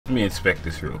Let me inspect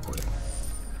this real quick.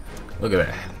 Look at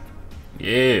that.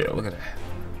 Yeah, look at that.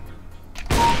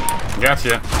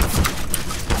 Gotcha.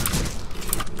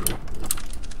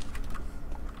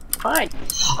 Fine.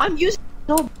 I'm using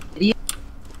no idiot.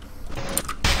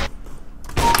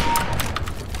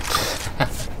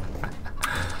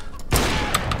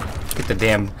 Get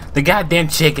the goddamn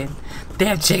chicken.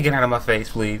 Damn chicken out of my face,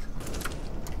 please.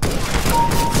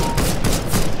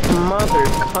 Mother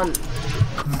cunt.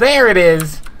 There it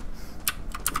is.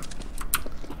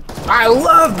 I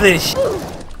love this. So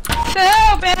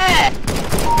bad.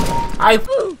 I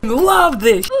love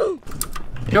this.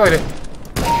 Enjoyed it.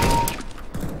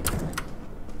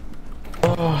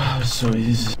 Oh, so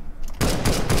easy.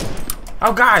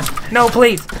 Oh God, no,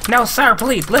 please, no, sir,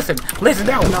 please, listen,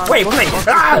 no, wait, please.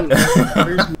 Ah!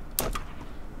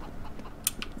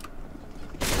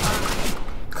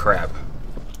 Crap.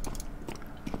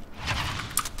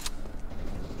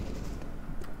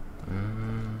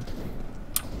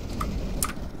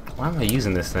 Why am I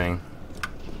using this thing?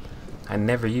 I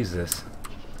never use this.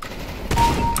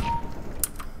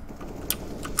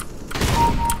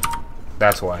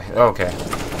 That's why. Okay.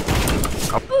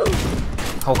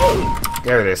 Oh,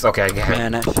 there it is. Okay, I got it.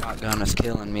 Man, that shotgun is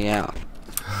killing me out.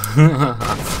 I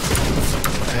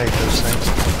hate those things.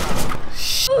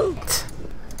 Shit.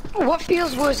 What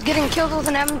feels worse, getting killed with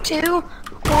an M2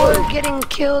 or getting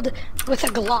killed with a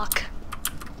Glock?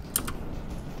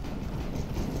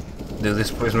 Dude,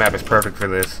 this map is perfect for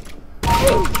this.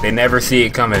 They never see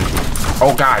it coming.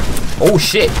 Oh God. Oh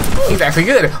shit. He's actually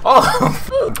good.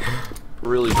 Oh.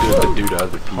 Really good to do to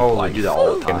other people. Holy I do that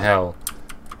all the fucking time. hell.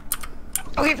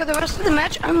 Okay, for the rest of the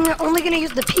match, I'm only gonna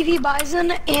use the PV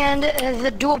Bison and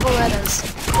the dual Berettas.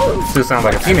 Still sounds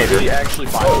like a teenager. He actually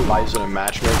buys in a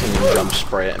matchmaking and jump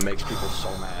spray it and makes people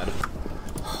so mad.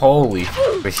 Holy,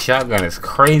 the shotgun is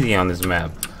crazy on this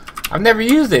map. I've never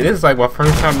used it. This is like my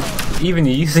first time even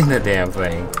using the damn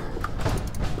thing.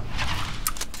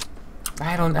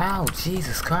 I don't know.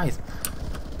 Jesus Christ.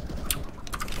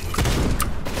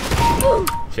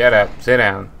 Shut up. Sit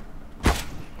down.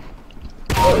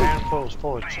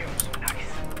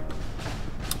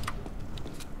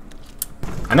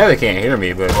 I know they can't hear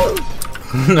me, but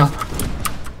no.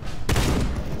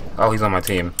 Oh, he's on my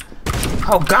team.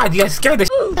 Oh God, you guys scared the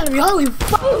shit out of me. Holy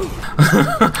fuck.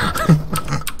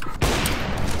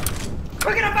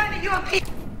 We're gonna find the UMP.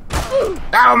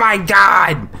 Oh my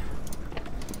God.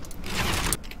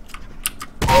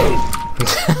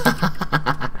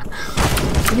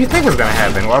 What do you think was gonna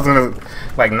happen? Well, I was gonna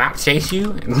like not chase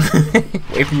you and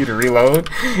wait for you to reload?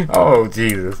 Oh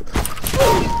Jesus.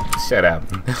 Shut up.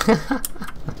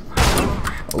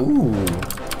 Ooh.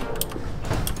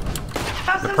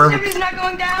 How's the perfect- not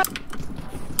going down?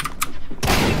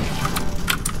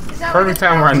 Perfect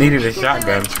time where I needed a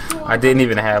shotgun. I didn't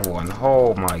even have one.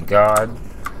 Oh my God.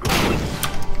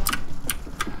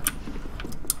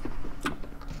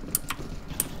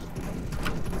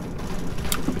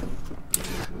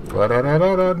 Yeah.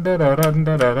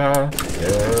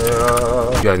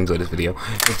 You guys enjoyed this video.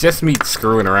 It's just me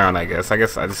screwing around, I guess. I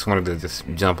just wanted to just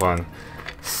jump on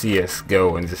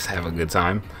CSGO and just have a good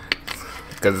time.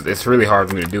 Because it's really hard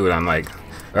for me to do it on like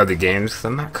other games. Cause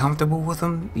I'm not comfortable with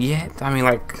them yet. I mean,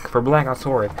 like for Black Ops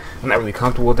 4, I'm not really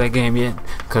comfortable with that game yet.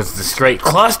 Because it's a straight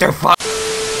clusterfuck.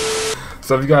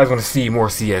 So if you guys want to see more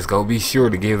CSGO, be sure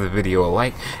to give the video a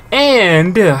like.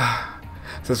 And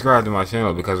subscribe to my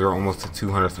channel because we're almost to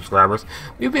 200 subscribers.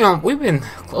 We've been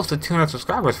close to 200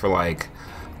 subscribers for like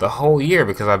the whole year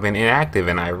because I've been inactive,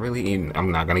 and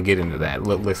I'm not gonna get into that.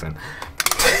 Look, listen,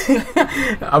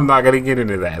 I'm not gonna get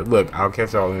into that. Look, I'll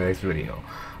catch y'all in the next video.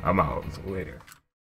 I'm out later.